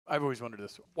I've always wondered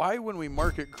this. Why, when we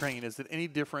market grain, is it any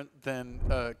different than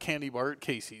candy bar at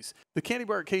Casey's? The candy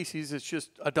bar at Casey's is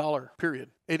just $1, period.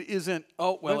 It isn't,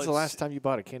 oh, well, When's the last time you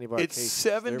bought a candy bar at it's Casey's?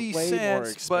 70 They're way more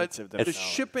cents, but expensive than the $1.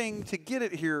 shipping to get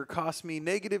it here cost me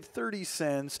negative 30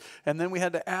 cents, and then we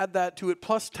had to add that to it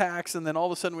plus tax, and then all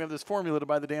of a sudden we have this formula to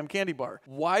buy the damn candy bar.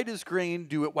 Why does grain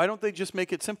do it? Why don't they just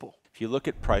make it simple? If you look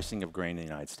at pricing of grain in the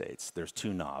United States, there's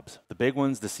two knobs. The big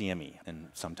one's the CME, and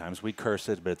sometimes we curse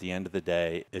it, but at the end of the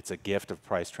day, it's a gift of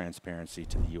price transparency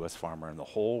to the U.S. farmer, and the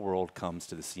whole world comes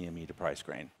to the CME to price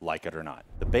grain, like it or not.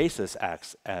 The basis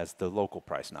acts as the local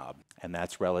price knob, and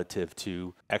that's relative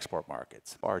to export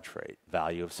markets, barge freight,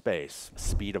 value of space,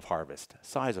 speed of harvest,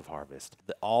 size of harvest,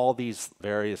 all these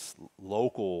various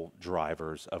local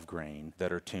drivers of grain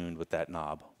that are tuned with that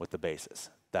knob, with the basis.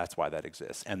 That's why that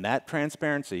exists. And that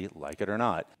transparency, like it or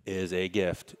not, is a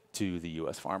gift to the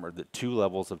U.S. farmer, the two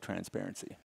levels of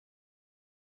transparency.